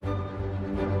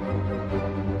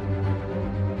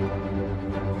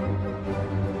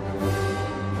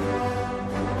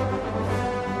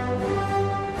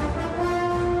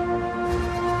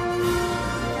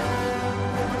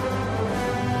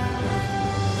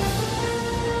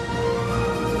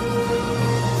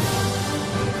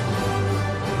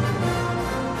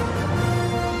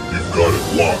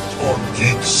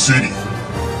City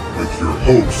with your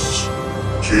hosts,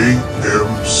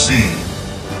 KMC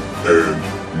and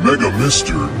Mega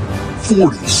Mister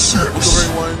 46. Welcome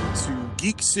everyone to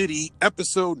Geek City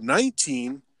episode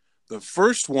 19, the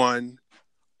first one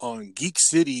on Geek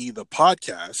City, the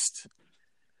podcast.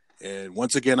 And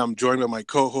once again, I'm joined by my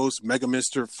co-host, Mega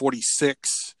Mister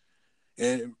 46.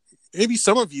 And maybe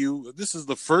some of you, this is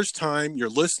the first time you're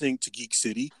listening to Geek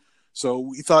City. So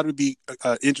we thought it would be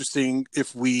interesting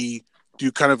if we do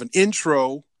kind of an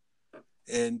intro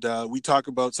and we talk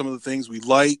about some of the things we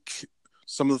like,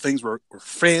 some of the things we're a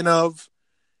fan of.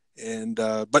 And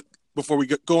but before we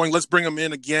get going, let's bring them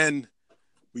in again.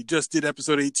 We just did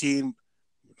episode 18.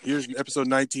 Here's episode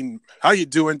 19. How you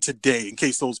doing today? In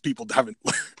case those people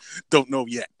don't know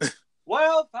yet.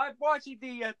 Well, I'm watching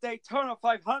the Daytona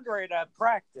 500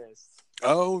 practice.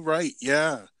 Oh, right.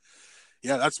 Yeah.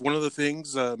 Yeah, that's one of the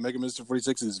things Mega Mister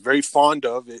 46 is very fond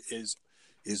of is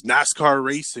NASCAR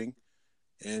racing.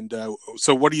 And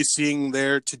so what are you seeing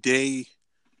there today?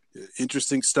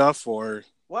 Interesting stuff or...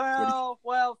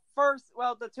 First,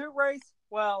 the two race,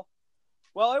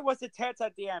 it was intense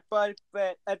at the end, but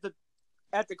at the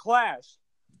clash,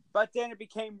 but then it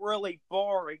became really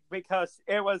boring because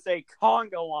it was a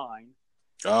conga line.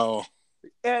 Oh.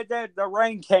 And then the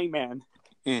rain came in.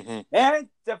 Mm-hmm. And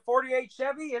the 48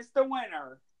 Chevy is the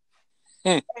winner.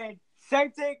 And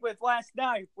same thing with last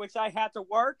night, which I had to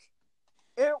work.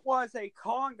 It was a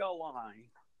conga line.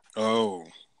 Oh.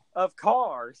 Of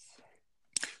cars.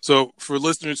 So for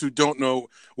listeners who don't know,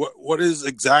 what is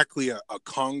exactly a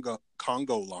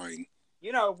Congo line?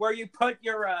 You know, where you put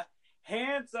your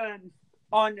hands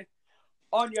on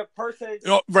your person's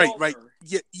Oh, right, shoulder. right.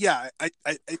 Yeah.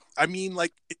 I mean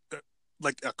like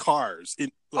a cars.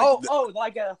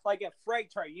 Like a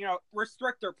freight train. You know,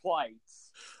 restrictor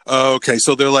plates. Oh, okay.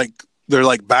 So they're like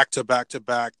back to back to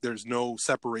back. There's no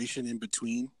separation in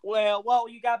between. Well,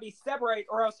 you gotta be separated,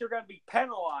 or else you're gonna be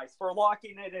penalized for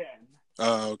locking it in.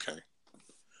 Oh, okay.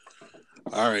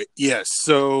 All right. Yes.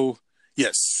 So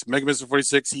yes, Mega Mister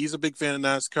 46. He's a big fan of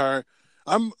NASCAR.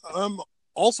 I'm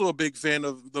also a big fan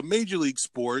of the major league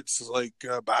sports like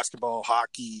basketball,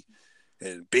 hockey,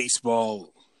 and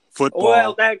baseball, football.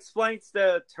 Well, that explains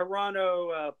the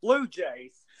Toronto Blue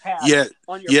Jays hat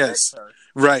on your picture.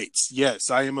 Right.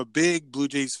 Yes, I am a big Blue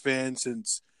Jays fan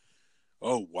since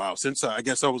I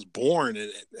guess I was born,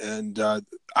 and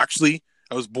actually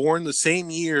I was born the same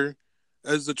year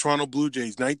as the Toronto Blue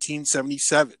Jays,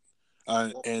 1977,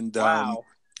 and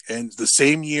the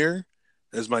same year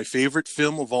as my favorite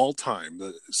film of all time,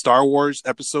 the Star Wars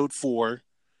Episode 4.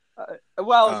 It's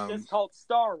just called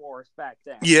Star Wars back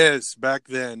then. Yes, back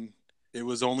then it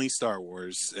was only Star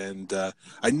Wars, and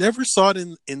I never saw it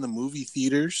in the movie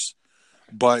theaters,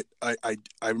 but I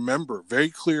remember very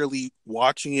clearly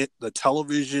watching it, the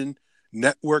television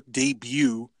network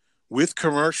debut with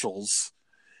commercials,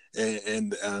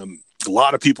 and a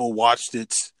lot of people watched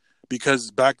it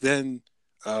because back then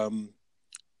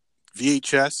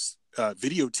VHS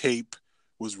videotape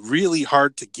was really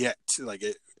hard to get. I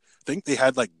think they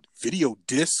had like video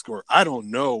disc or I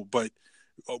don't know, but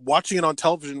watching it on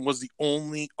television was the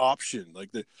only option.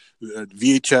 Like the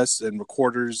VHS and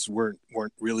recorders weren't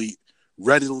really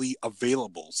readily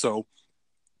available. So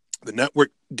the network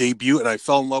debut, and I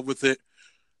fell in love with it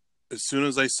as soon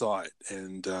as I saw it,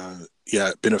 and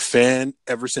been a fan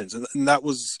ever since. And that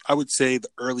was, I would say, the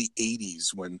early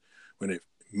 '80s when it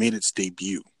made its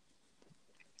debut.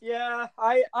 Yeah,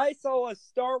 I saw a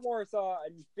Star Wars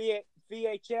on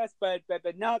VHS, but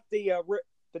not the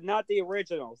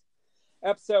originals.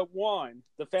 Episode 1,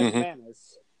 The Phantom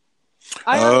Menace.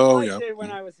 I liked it when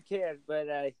I was a kid, but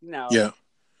Yeah.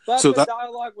 But so the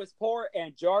dialogue was poor,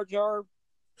 and Jar Jar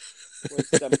was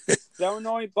so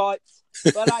annoying. But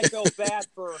I feel bad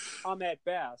for Ahmed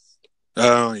Best.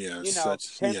 Oh yeah,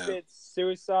 attempted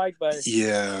suicide, but he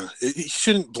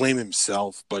shouldn't blame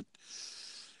himself, but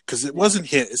because it wasn't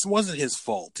his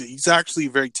fault. He's actually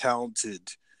very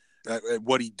talented at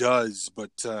what he does,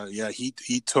 but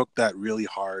he took that really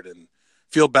hard, and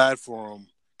feel bad for him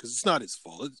because it's not his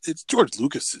fault. It's George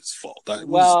Lucas's fault.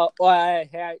 I'm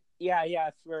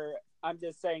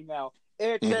just saying now.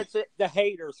 It's the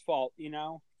hater's fault, you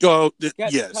know. Oh,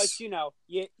 yes. Because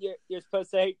you're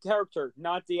supposed to hate character,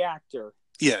 not the actor.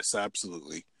 Yes,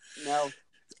 absolutely. No,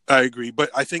 I agree, but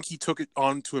I think he took it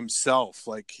onto himself,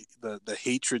 like the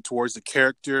hatred towards the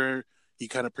character. He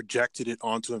kind of projected it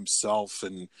onto himself,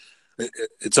 and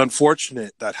it's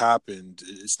unfortunate that happened.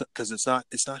 It's because it's not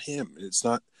him. It's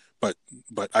not. But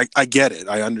I get it.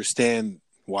 I understand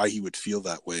why he would feel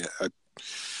that way.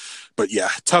 But yeah,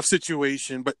 tough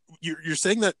situation. But you're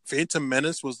saying that Phantom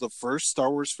Menace was the first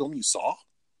Star Wars film you saw?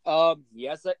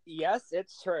 Yes,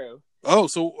 it's true. Oh,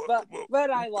 so But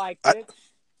I liked I, it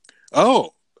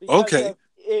oh, because okay, of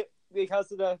it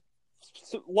because of the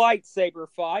lightsaber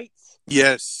fights.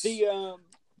 yes,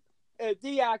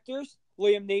 The actors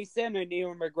Liam Neeson and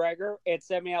Ewan McGregor and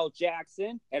Samuel L.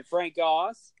 Jackson and Frank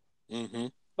Oz. mm-hmm.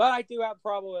 But I do have a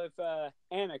problem with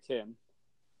Anakin.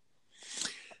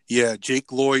 Yeah,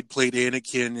 Jake Lloyd played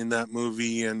Anakin in that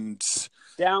movie, and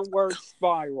Downward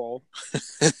spiral.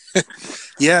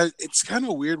 yeah, it's kind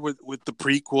of weird with the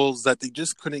prequels that they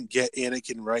just couldn't get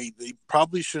Anakin right. They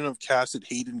probably shouldn't have casted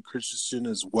Hayden Christensen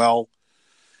as well.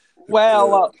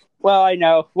 Well, I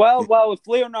know. Well, if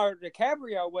Leonardo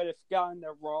DiCaprio would have gotten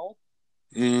the role,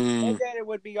 and then it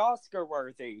would be Oscar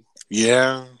worthy.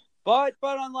 Yeah, But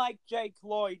unlike Jake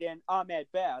Lloyd and Ahmed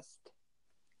Best,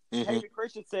 Hayden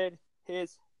Christensen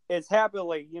is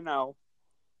happily,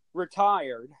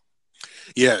 retired.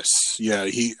 yes, yeah.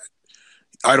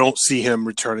 I don't see him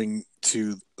returning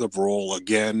to the role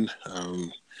again.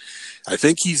 I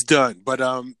think he's done. But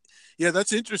yeah,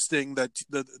 that's interesting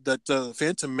that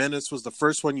Phantom Menace was the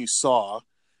first one you saw,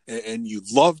 and you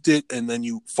loved it, and then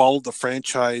you followed the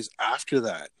franchise after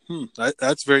that.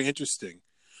 That's very interesting.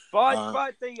 But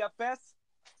the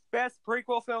best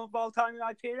prequel film of all time, in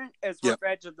my opinion, is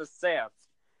Revenge of the Sith.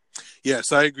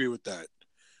 Yes, I agree with that.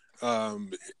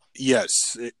 Yes,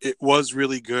 it was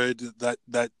really good.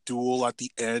 That duel at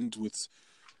the end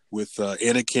with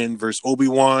Anakin versus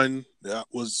Obi-Wan, that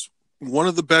was one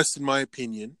of the best in my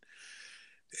opinion.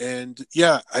 And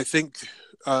yeah, I think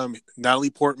Natalie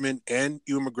Portman and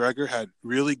Ewan McGregor had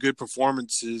really good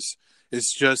performances.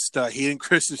 It's just Hayden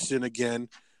Christensen again.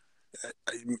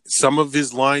 Some of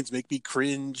his lines make me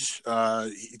cringe.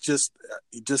 He just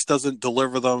doesn't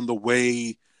deliver them the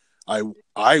way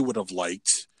I would have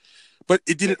liked. But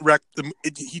it didn't wreck the.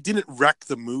 He didn't wreck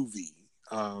the movie.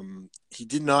 He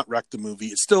did not wreck the movie.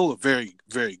 It's still a very,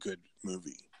 very good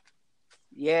movie.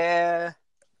 Yeah,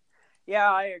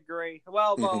 I agree.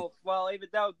 Well, even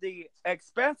though the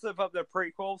expensive of the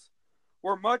prequels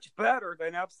were much better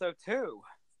than Episode 2.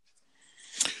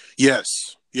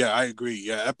 Yes, yeah, I agree.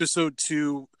 Yeah, Episode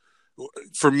 2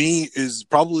 for me is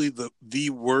probably the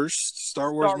worst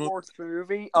Star Wars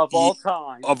movie of all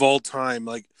time. Of all time.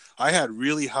 Like, I had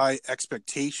really high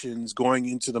expectations going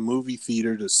into the movie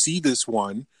theater to see this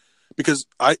one because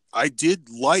I did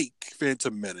like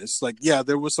Phantom Menace. Like, yeah,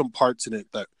 there was some parts in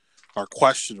it that are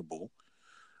questionable,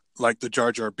 like the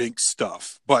Jar Jar Binks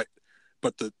stuff. But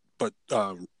the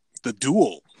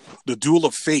duel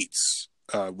of fates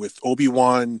with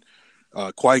Obi-Wan,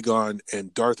 Qui-Gon,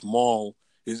 and Darth Maul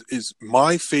is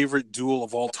my favorite duel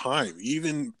of all time.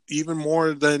 Even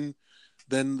more than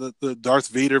the Darth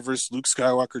Vader versus Luke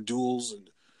Skywalker duels. And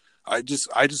I just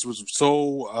was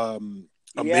so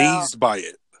amazed by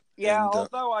it. Yeah, and,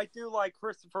 although I do like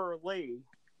Christopher Lee,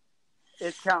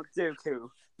 it's Count Dooku.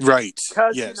 Right.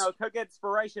 Because, yes. Took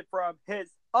inspiration from his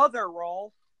other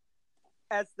role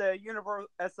as the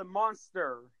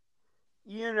monster,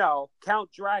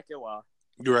 Count Dracula.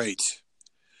 Right.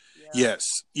 Yeah.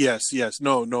 Yes.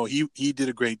 No, he did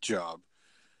a great job.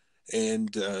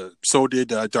 And so did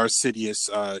Darth Sidious,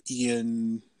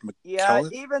 Ian McKellen. Yeah,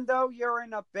 even though you're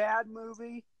in a bad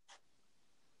movie,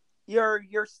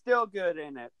 you're still good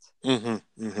in it.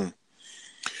 Mm-hmm.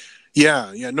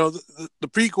 Yeah. No, the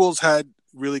prequels had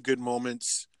really good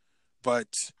moments, but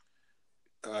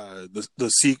the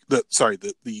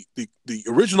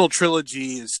original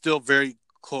trilogy is still very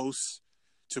close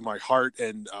to my heart,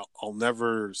 and I'll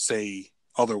never say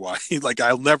otherwise. Like,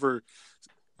 I'll never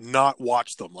not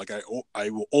watch them. Like, I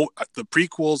will. The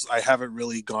prequels I haven't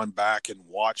really gone back and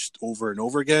watched over and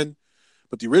over again,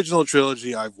 but the original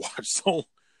trilogy I've watched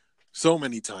so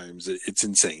many times. It's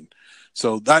insane.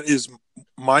 So that is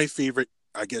my favorite,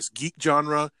 I guess, geek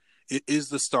genre. It is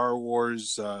the Star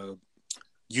Wars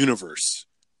universe.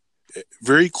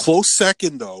 Very close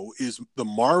second, though, is the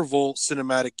Marvel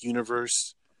Cinematic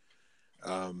Universe.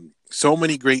 So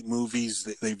many great movies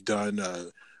that they've done.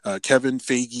 Kevin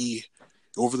Feige,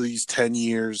 over these 10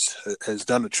 years, has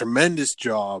done a tremendous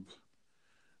job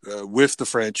with the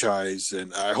franchise,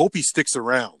 and I hope he sticks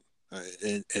around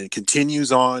and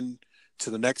continues on to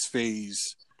the next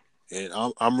phase. And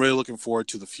I'm really looking forward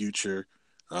to the future.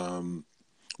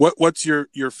 What's your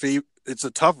favorite? It's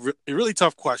a really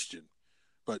tough question,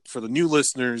 but for the new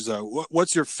listeners,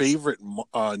 what's your favorite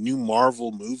new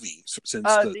Marvel movie since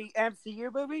the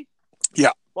MCU movie?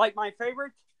 Yeah, like my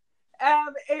favorite.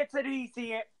 It's an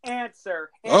easy answer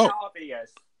and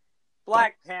obvious.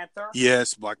 Black Panther.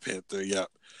 Yes, Black Panther. Yeah,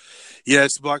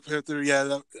 yes, Black Panther. Yeah,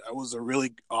 that was a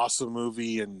really awesome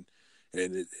movie, and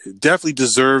and it definitely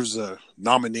deserves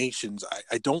nominations.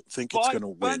 I don't think it's going to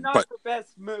win, but not for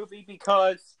best movie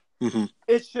because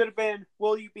it should have been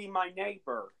 "Will You Be My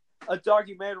Neighbor," a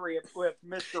documentary with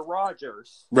Mr.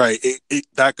 Rogers. Right,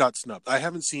 that got snubbed. I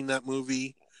haven't seen that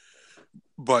movie,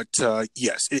 but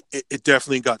yes, it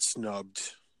definitely got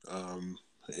snubbed,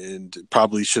 and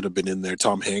probably should have been in there.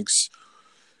 Tom Hanks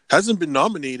hasn't been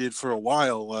nominated for a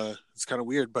while. It's kind of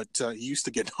weird, but he used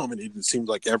to get nominated. It seems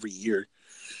like every year.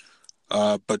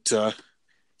 It's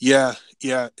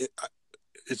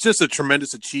just a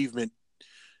tremendous achievement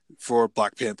for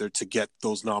Black Panther to get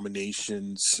those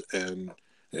nominations, and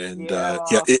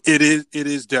it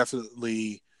is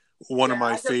definitely one of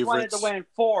my favorites. Wanted to win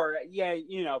four,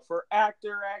 for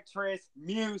actor, actress,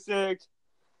 music,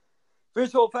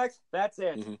 visual effects. That's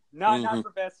it. Not for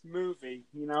best movie.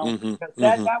 Because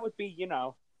that would be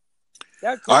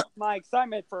that took my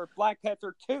excitement for Black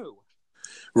Panther 2.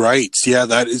 Right. Yeah,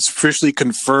 that is officially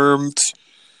confirmed.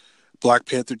 Black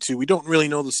Panther 2. We don't really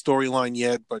know the storyline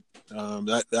yet, but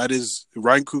that is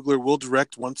Ryan Coogler will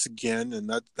direct once again,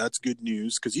 and that's good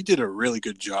news because he did a really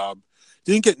good job.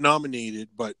 Didn't get nominated,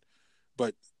 but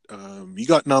he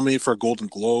got nominated for a Golden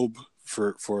Globe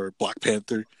for Black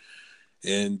Panther,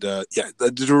 and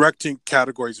the directing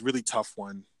category is a really tough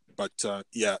one, but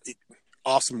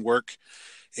awesome work,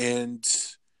 and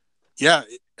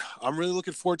I'm really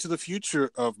looking forward to the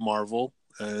future of Marvel,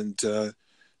 and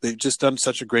they've just done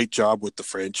such a great job with the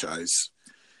franchise.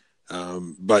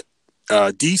 But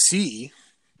DC,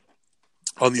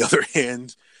 on the other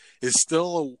hand, is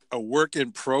still a work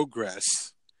in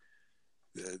progress.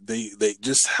 They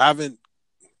just haven't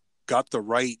got the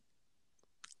right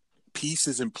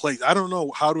pieces in place. I don't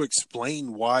know how to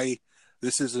explain why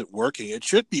this isn't working. It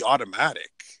should be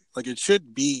automatic. Like, it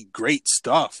should be great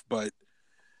stuff, but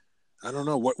I don't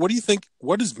know. What do you think?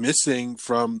 What is missing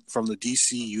from the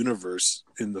DC universe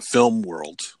in the film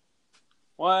world?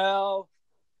 Well,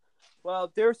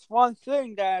 there's one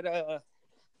thing that I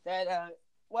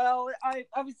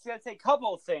was gonna say a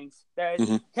couple of things that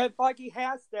Kevin Feige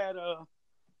has that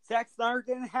Zack Snyder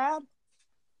didn't have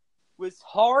was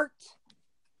heart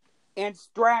and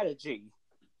strategy.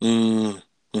 Yeah.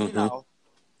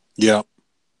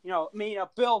 A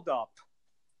build up.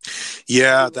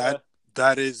 Yeah,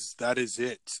 that is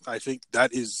it. I think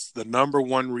that is the number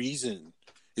one reason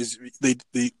is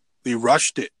they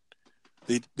rushed it.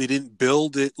 They didn't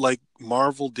build it like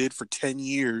Marvel did for 10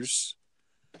 years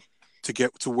to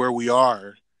get to where we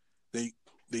are. They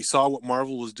saw what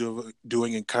Marvel was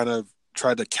doing and kind of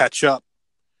tried to catch up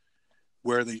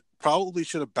where they probably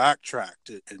should have backtracked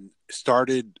it and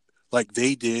started like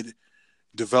they did,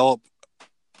 develop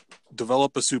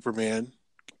a Superman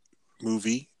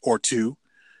movie or two,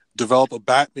 develop a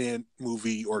Batman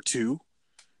movie or two,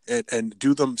 and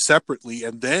do them separately,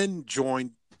 and then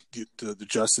join the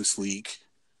Justice League,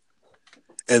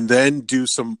 and then do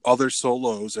some other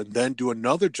solos, and then do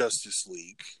another Justice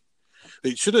League.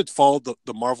 They should have followed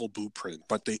the Marvel blueprint,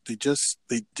 but they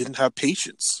didn't have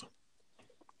patience.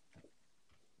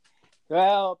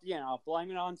 Well,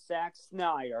 blame it on Zack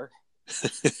Snyder.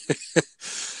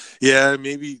 Yeah,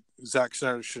 maybe Zack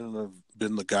Snyder shouldn't have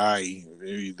been the guy.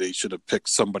 Maybe they should have picked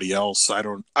somebody else. I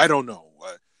don't know.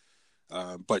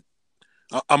 But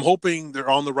I'm hoping they're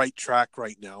on the right track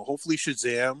right now. Hopefully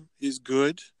Shazam is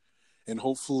good, and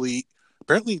hopefully,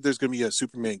 apparently there's going to be a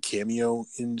Superman cameo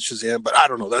in Shazam, but I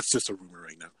don't know. That's just a rumor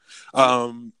right now.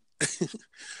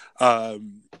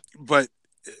 But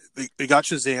they got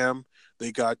Shazam.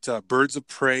 They got Birds of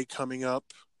Prey coming up.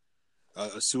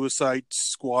 A Suicide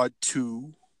Squad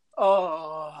 2.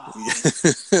 Oh.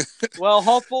 Well,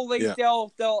 hopefully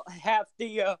they'll have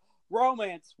the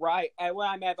romance right. And when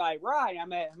I meant by right, I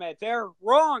meant their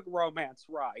wrong romance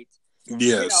right.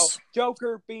 Yes.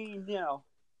 Joker being,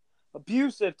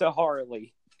 abusive to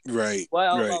Harley. Right.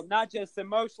 Well, not just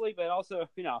emotionally, but also,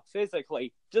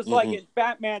 physically. Just like in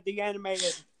Batman the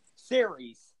Animated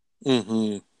Series.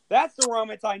 Mm-hmm. That's the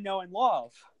romance I know and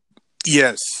love.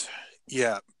 Yes.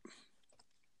 Yeah.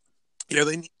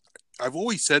 I've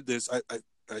always said this. I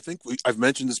think I've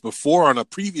mentioned this before on a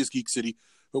previous Geek City,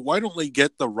 but why don't they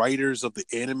get the writers of the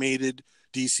animated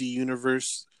DC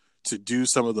universe to do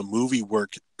some of the movie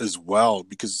work as well?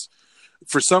 Because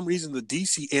for some reason, the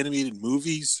DC animated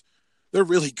movies, they're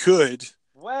really good.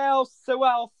 Well, some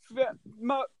of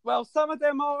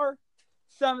them are,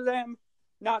 some of them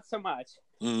not so much.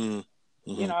 Mm-hmm.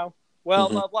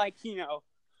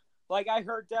 Like I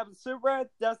heard Devil Super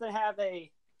doesn't have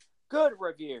a good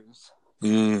reviews.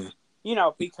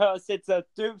 Because it's a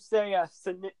doomsday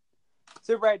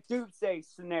doomsday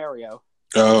scenario.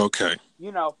 Oh, okay.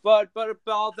 But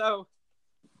although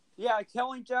Yeah,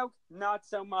 Killing Joke, not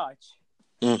so much.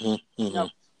 Mm-hmm, mm-hmm. No,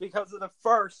 because of the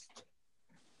first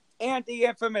and the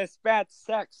infamous bad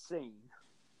sex scene.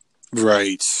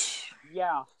 Right.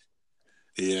 Yeah.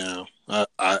 Yeah.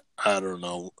 I don't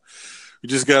know. We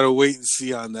just gotta wait and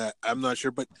see on that. I'm not sure,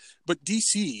 but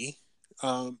DC,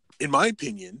 in my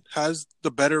opinion, has the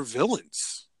better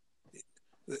villains.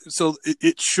 So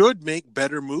it should make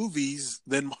better movies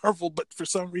than Marvel, but for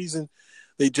some reason,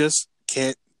 they just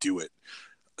can't do it.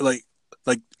 Like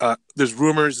there's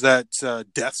rumors that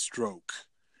Deathstroke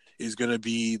is going to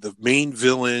be the main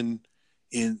villain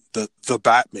in the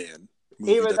Batman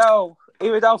movie. Even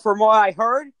though from what I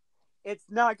heard, it's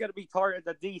not going to be part of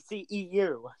the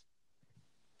DCEU.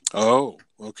 Oh,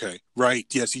 okay. Right.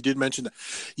 Yes, you did mention that.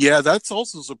 Yeah, that's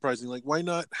also surprising. Like, why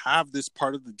not have this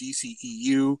part of the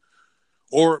DCEU,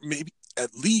 or maybe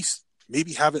at least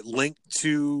maybe have it linked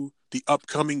to the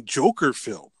upcoming Joker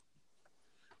film?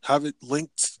 Have it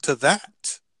linked to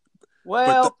that.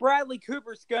 Well, Bradley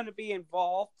Cooper's going to be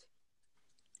involved.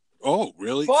 Oh,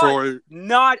 really? But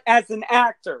not as an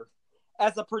actor,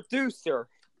 as a producer.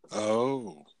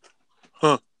 Oh.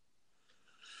 Huh.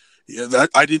 Yeah, that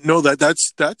I didn't know that.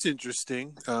 That's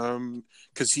interesting.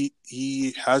 Because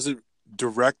he hasn't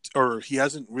he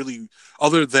hasn't really,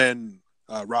 other than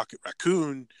Rocket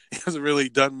Raccoon, he hasn't really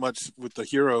done much with the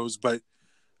heroes. But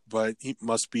he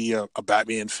must be a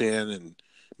Batman fan, and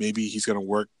maybe he's going to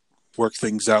work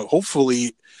things out.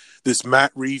 Hopefully, this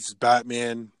Matt Reeves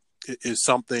Batman is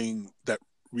something that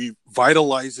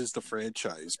revitalizes the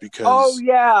franchise. Because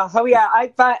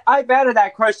I betted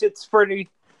that question's for the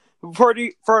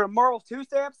Marvel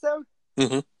Tuesday episode.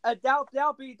 Mm-hmm.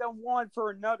 That'll be the one for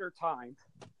another time.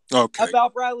 Okay.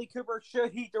 About Bradley Cooper,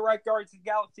 should he direct Guardians of the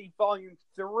Galaxy Volume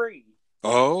 3?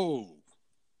 Oh.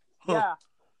 Huh. Yeah.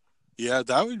 Yeah,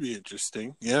 that would be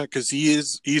interesting. Yeah, because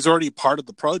he's already part of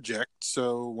the project,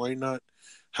 so why not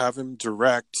have him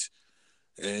direct?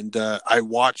 And I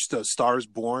watched Stars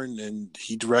Born, and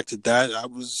he directed that.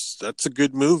 That's a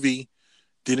good movie.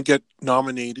 Didn't get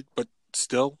nominated, but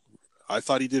still, I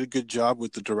thought he did a good job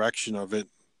with the direction of it.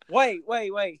 Wait.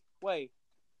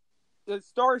 The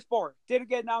Stars Born didn't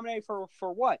get nominated for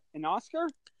what? An Oscar?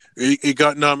 It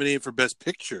got nominated for Best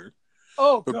Picture.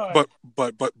 Oh, good.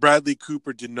 But Bradley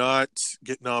Cooper did not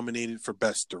get nominated for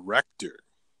Best Director.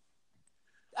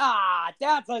 Ah,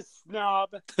 that's a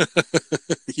snub.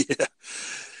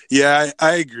 Yeah,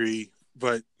 I agree.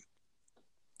 But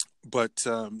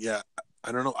yeah,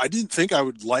 I don't know. I didn't think I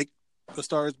would like A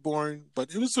Star Is Born, but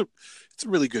it's a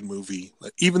really good movie.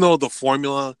 Like, even though the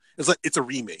formula is it's a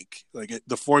remake.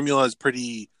 The formula is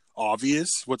pretty obvious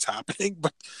what's happening,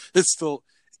 but it's still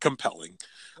compelling.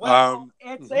 Well,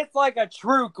 it's like a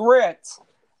true grit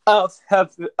of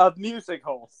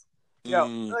musicals.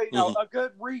 A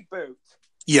good reboot.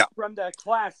 Yeah, from the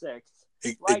classics.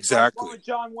 Exactly. Like with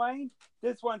John Wayne,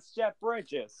 this one's Jeff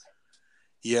Bridges.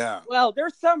 Yeah. Well,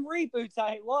 there's some reboots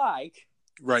I like.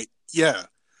 Right. Yeah.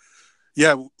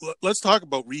 Yeah. Let's talk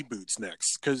about reboots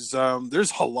next, because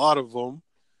there's a lot of them.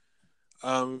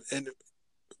 And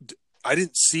I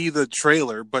didn't see the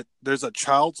trailer, but there's a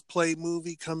Child's Play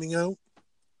movie coming out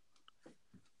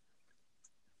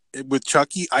with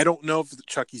Chucky. I don't know if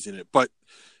Chucky's in it, but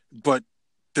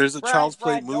there's a Child's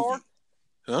Play movie. Dorf?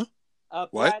 Huh?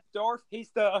 What? Brad Dorf.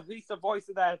 He's the voice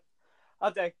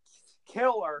of the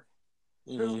killer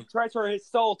who transferred his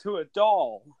soul to a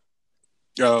doll.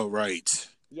 Oh, right.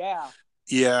 Yeah.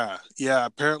 Yeah.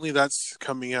 Apparently, that's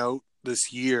coming out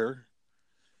this year.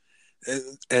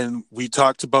 And we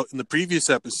talked about in the previous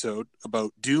episode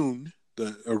about Dune,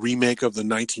 a remake of the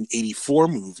 1984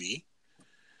 movie.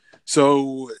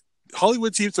 So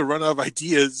Hollywood seems to run out of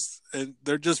ideas, and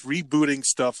they're just rebooting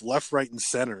stuff left, right, and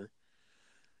center.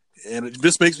 And it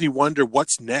just makes me wonder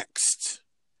what's next.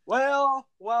 Well,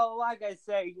 like I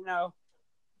say,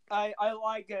 I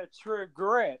like a true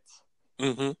grit.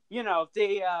 Mm-hmm.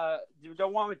 The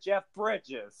one with Jeff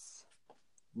Bridges.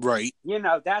 Right.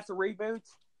 That's a reboot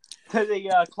to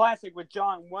the classic with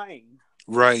John Wayne.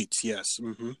 Right. Yes.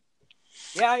 Mm-hmm.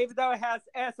 Yeah, even though it has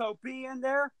SOB in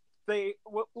there,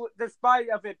 despite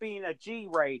of it being a G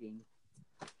rating.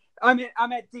 I'm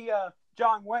at the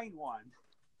John Wayne one.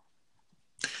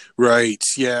 Right.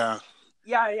 Yeah.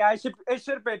 Yeah. It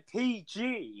should have been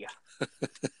PG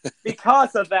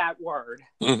because of that word.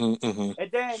 Mm-hmm, mm-hmm.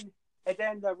 And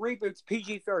then the reboot's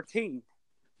PG-13.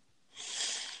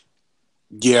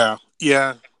 Yeah.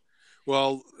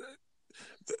 Well,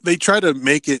 they try to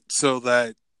make it so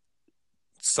that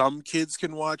some kids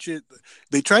can watch it.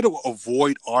 They try to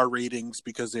avoid R ratings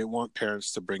because they want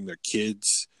parents to bring their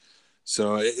kids.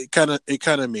 So it kind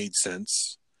of made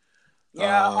sense.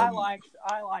 Yeah, I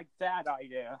like that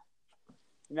idea.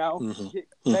 You know,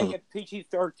 Mm-hmm. make it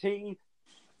PG-13.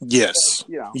 Yes. So,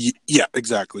 you know. Yeah,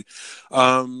 exactly.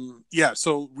 Yeah,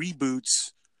 so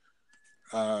reboots.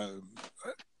 A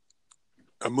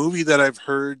movie that I've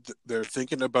heard they're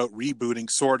thinking about rebooting,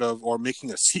 sort of, or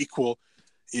making a sequel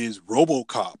is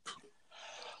RoboCop.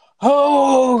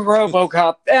 Oh,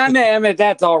 RoboCop. I mean,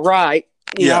 that's all right.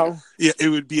 You know. Yeah, it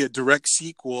would be a direct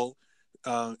sequel,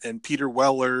 and Peter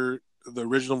Weller, the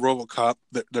original RoboCop,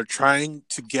 they're trying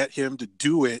to get him to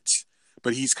do it,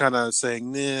 but he's kind of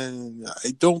saying, "Nah,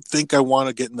 I don't think I want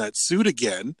to get in that suit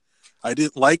again. I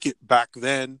didn't like it back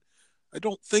then. I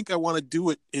don't think I want to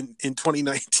do it in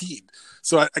 2019."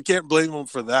 So I can't blame him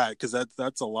for that, because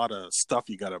that's a lot of stuff.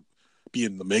 You got to be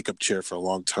in the makeup chair for a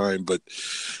long time, but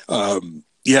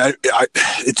yeah,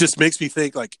 it just makes me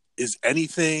think, like, is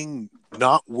anything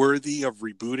not worthy of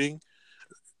rebooting?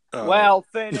 Well,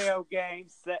 video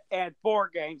games and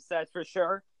board games, that's for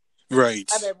sure. Right.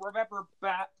 I mean, remember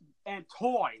and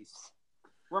toys.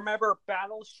 Remember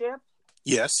Battleship?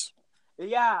 Yes.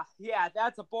 Yeah,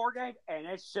 that's a board game, and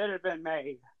it should have been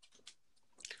made.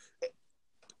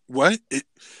 What?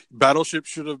 Battleship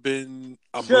should have been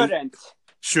a Shouldn't.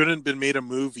 Shouldn't been made a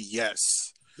movie.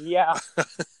 Yes. Yeah.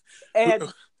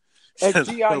 And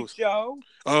G.I. Joe.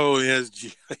 Oh yes,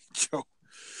 G.I. Joe.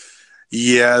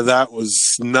 Yeah, that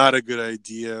was not a good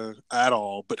idea at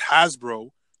all. But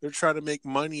Hasbro, they're trying to make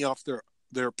money off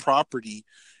their property,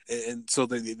 and so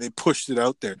they pushed it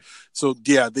out there. So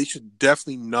yeah, they should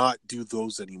definitely not do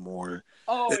those anymore.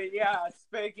 Oh yeah,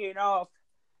 speaking of,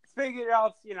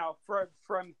 you know,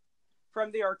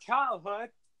 from their childhood,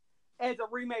 as a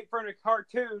remake from a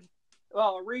cartoon,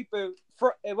 well, a reboot.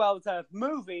 It's a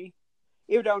movie,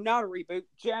 even though not a reboot.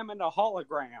 Gem and the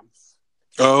Holograms.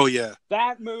 Oh yeah,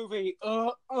 that movie.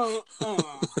 Not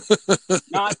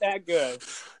that good.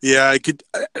 Yeah,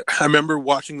 I remember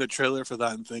watching the trailer for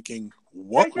that and thinking,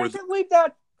 what they were should leave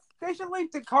that? They should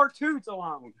leave the cartoons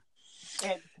alone.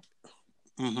 And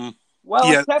well,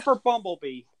 yeah. except for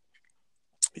Bumblebee.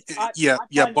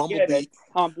 Bumblebee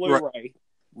on Blu-ray.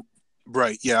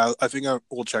 Right. Yeah, I think I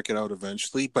will check it out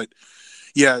eventually. But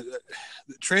yeah,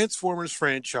 the Transformers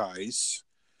franchise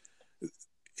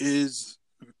is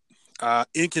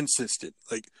inconsistent.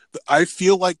 Like, I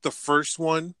feel like the first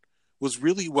one was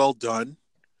really well done,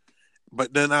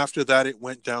 but then after that it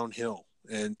went downhill,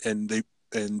 and the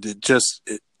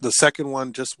second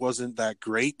one just wasn't that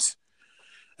great.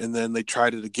 And then they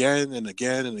tried it again and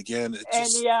again and again.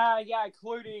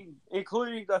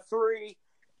 Including the 3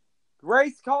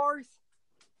 race cars,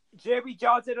 Jimmy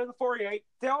Johnson in the 48,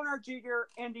 Downer Jr.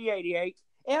 in the 88,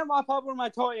 and my Papa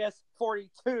Montoya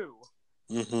 42.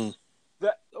 Mm-hmm.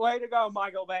 The way to go,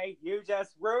 Michael Bay! You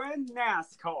just ruined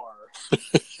NASCAR.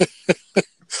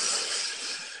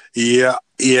 Yeah,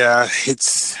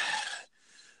 it's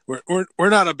we're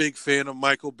not a big fan of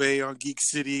Michael Bay on Geek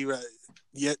City.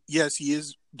 Yes, he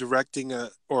is directing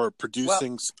or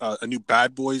producing a new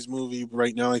Bad Boys movie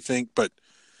right now, I think. But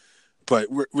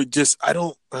we just I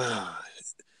don't I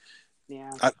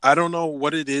don't know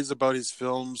what it is about his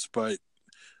films, but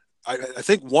I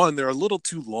think they're a little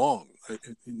too long.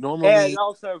 Normally, and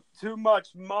also too much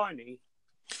money.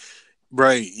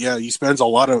 Right. Yeah, he spends a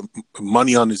lot of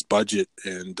money on his budget,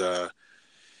 and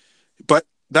but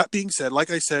that being said,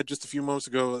 like I said just a few moments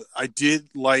ago, I did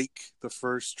like the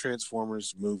first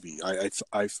Transformers movie. I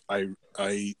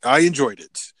enjoyed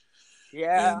it.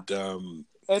 Yeah.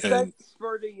 And thanks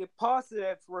for the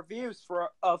positive reviews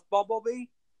of Bumblebee.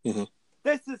 Mm-hmm.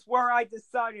 This is where I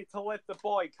decided to lift the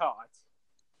boycott.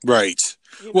 Right.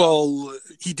 Well,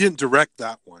 he didn't direct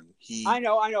that one. I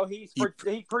know. He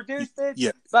produced it.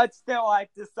 Yeah. But still, I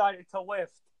decided to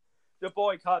lift the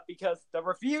boycott because the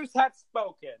reviews have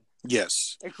spoken.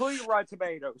 Yes. Including Rotten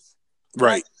Tomatoes.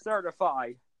 Right.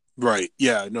 Certified. Right.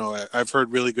 Yeah. No, I've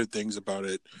heard really good things about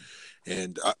it,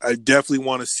 and I definitely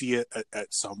want to see it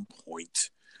at some point.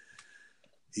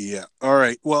 Yeah. All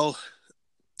right. Well,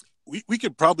 we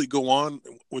could probably go on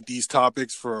with these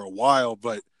topics for a while,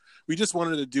 but we just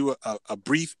wanted to do a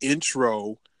brief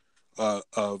intro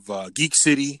of Geek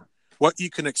City, what you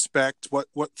can expect,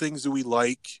 what things do we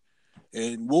like,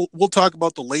 and we'll talk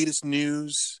about the latest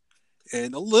news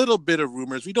and a little bit of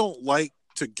rumors. We don't like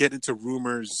to get into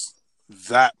rumors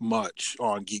that much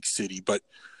on Geek City, but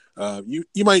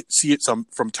you might see it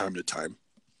from time to time.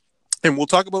 And we'll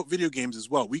talk about video games as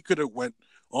well. We could have went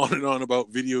on and on about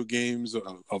video games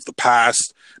of the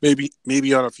past.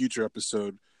 Maybe on a future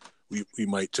episode we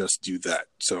might just do that.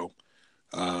 So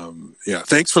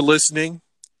thanks for listening,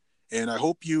 and I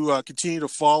hope you continue to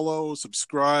follow,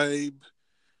 subscribe,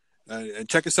 And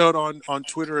check us out on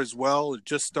Twitter as well. It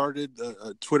just started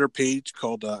a Twitter page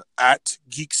called at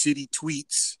Geek City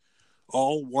Tweets,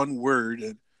 all one word,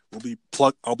 and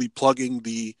I'll be plugging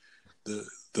the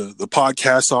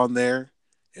podcast on there,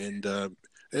 and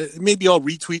maybe I'll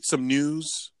retweet some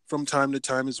news from time to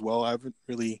time as well. I haven't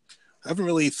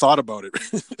really thought about it.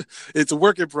 It's a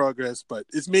work in progress, but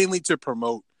it's mainly to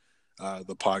promote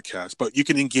the podcast. But you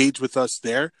can engage with us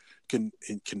there. Can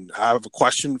have a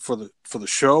question for the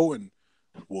show, and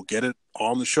we'll get it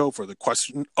on the show for the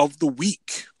question of the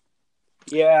week.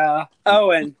 Yeah.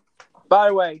 Oh, and by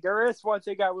the way, there is one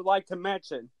thing I would like to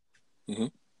mention. Mm-hmm.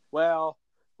 Well,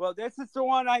 this is the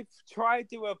one I've tried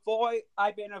to avoid.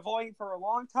 I've been avoiding for a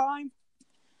long time,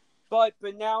 but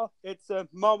now it's a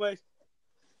moment.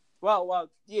 Well,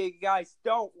 you guys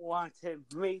don't want me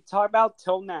to talk about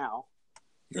till now.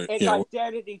 It's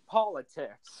identity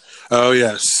politics. Oh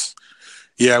yes,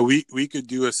 yeah. We could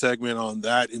do a segment on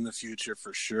that in the future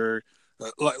for sure.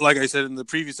 Like I said in the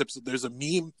previous episode, there's a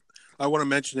meme. I want to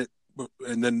mention it,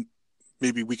 and then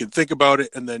maybe we can think about it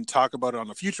and then talk about it on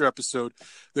a future episode.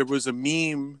 There was a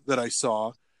meme that I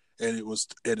saw, and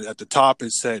and at the top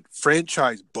it said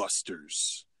 "Franchise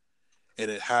Busters,"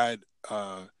 and it had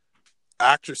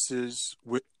actresses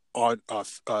on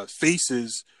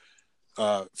faces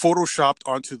photoshopped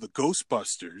onto the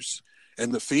Ghostbusters,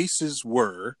 and the faces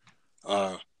were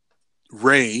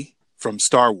Rey from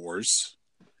Star Wars,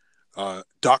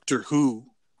 Doctor Who,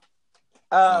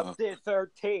 the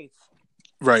 13th,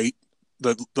 right?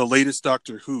 The latest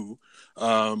Doctor Who,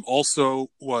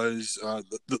 also was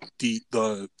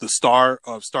the star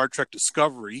of Star Trek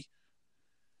Discovery.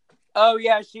 Oh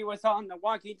yeah, she was on The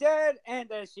Walking Dead, and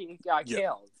then she got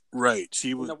killed. Right,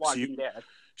 she was The Walking Dead.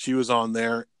 She was on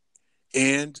there,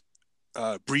 and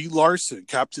Brie Larson,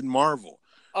 Captain Marvel.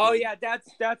 Oh yeah, that's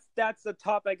the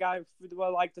topic I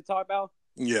would like to talk about.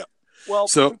 Yeah. Well,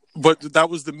 but that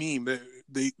was the meme.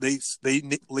 They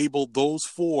labeled those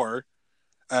four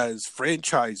as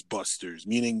franchise busters,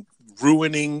 meaning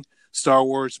ruining Star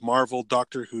Wars, Marvel,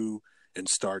 Doctor Who, and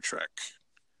Star Trek.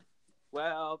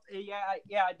 Well,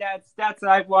 yeah, that's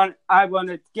what I want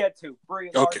to get to. Brie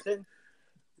Larson. Okay.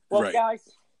 Well, right. Guys,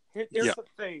 here's the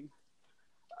thing.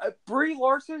 Brie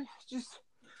Larson just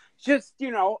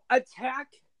attack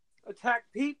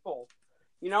people.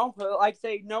 Like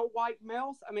say no white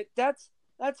males. I mean that's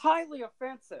highly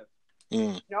offensive.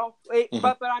 But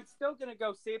I'm still gonna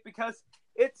go see it because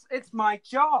it's my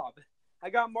job. I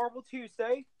got Marvel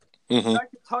Tuesday. Mm-hmm. I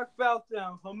can talk about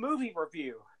a movie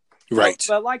review. Right.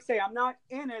 But like say, I'm not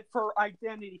in it for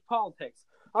identity politics.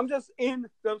 I'm just in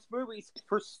those movies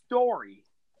for story.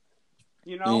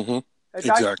 Mm-hmm.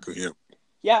 Exactly.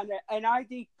 Yeah, and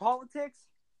ID politics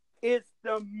is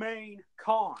the main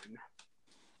con.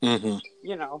 Mm-hmm.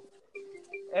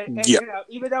 And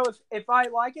even though if I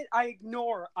like it, I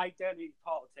ignore identity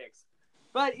politics.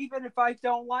 But even if I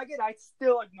don't like it, I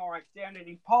still ignore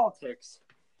identity politics.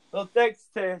 Well, thanks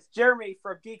to Jeremy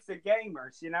from Geeks and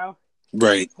Gamers,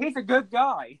 Right. He's a good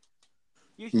guy.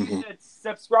 You should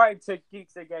subscribe to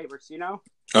Geeks and Gamers,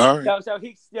 All right. So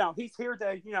he's here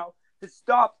to to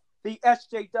stop the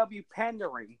SJW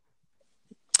pandering.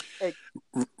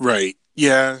 Right.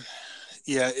 Yeah.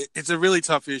 It's a really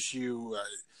tough issue.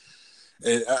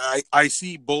 I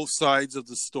see both sides of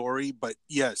the story, but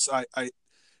yes,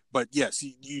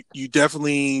 you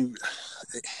definitely,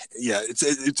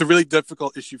 it's a really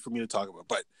difficult issue for me to talk about,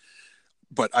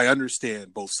 but I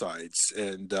understand both sides,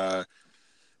 and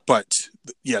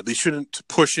they shouldn't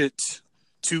push it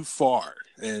too far,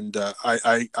 and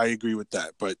I agree with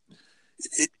that. But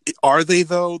are they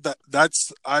though?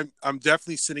 That's I'm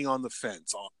definitely sitting on the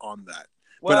fence on that.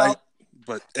 Well,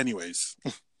 but anyways.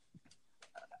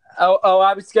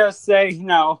 I was gonna say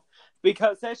no,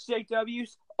 because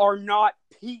SJWs are not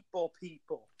people.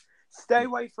 Stay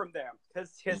away from them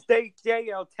because they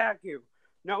attack you,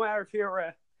 no matter if you're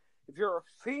a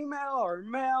female or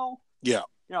male. Yeah.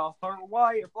 Or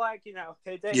white or black.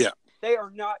 They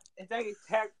are not. They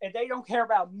attack, and they don't care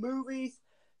about movies,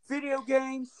 video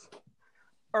games,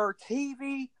 or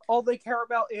TV. All they care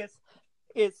about is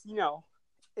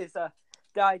a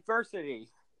diversity.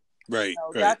 Right.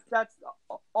 That's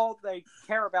all they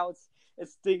care about.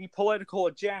 It's the political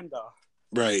agenda.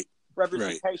 Right.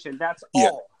 Representation. Right. That's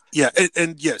all. Yeah,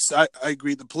 and yes, I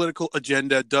agree. The political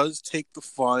agenda does take the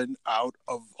fun out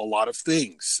of a lot of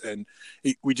things, and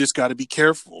we just got to be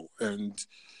careful. But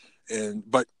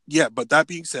that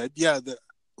being said,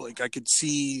 I could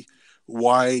see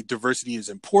why diversity is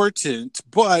important,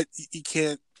 but you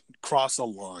can't cross a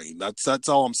line. That's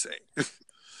all I'm saying.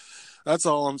 That's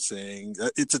all I'm saying.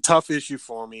 It's a tough issue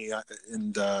for me,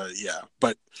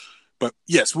 but But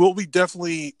yes, we'll be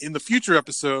definitely in the future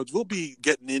episodes. We'll be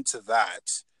getting into that.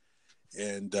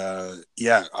 And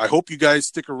yeah, I hope you guys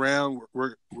stick around.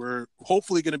 We're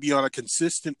hopefully going to be on a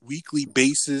consistent weekly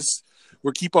basis.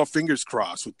 We'll keep our fingers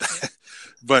crossed with that.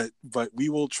 But we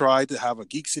will try to have a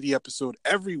Geek City episode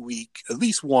every week, at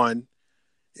least one.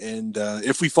 And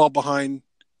if we fall behind,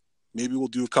 maybe we'll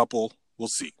do a couple. We'll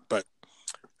see. But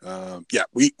yeah,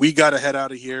 we got to head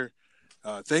out of here.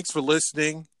 Thanks for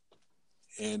listening.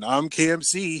 And I'm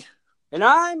KMC. And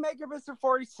I'm Mega Mr.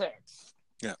 46.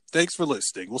 Yeah, thanks for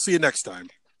listening. We'll see you next time.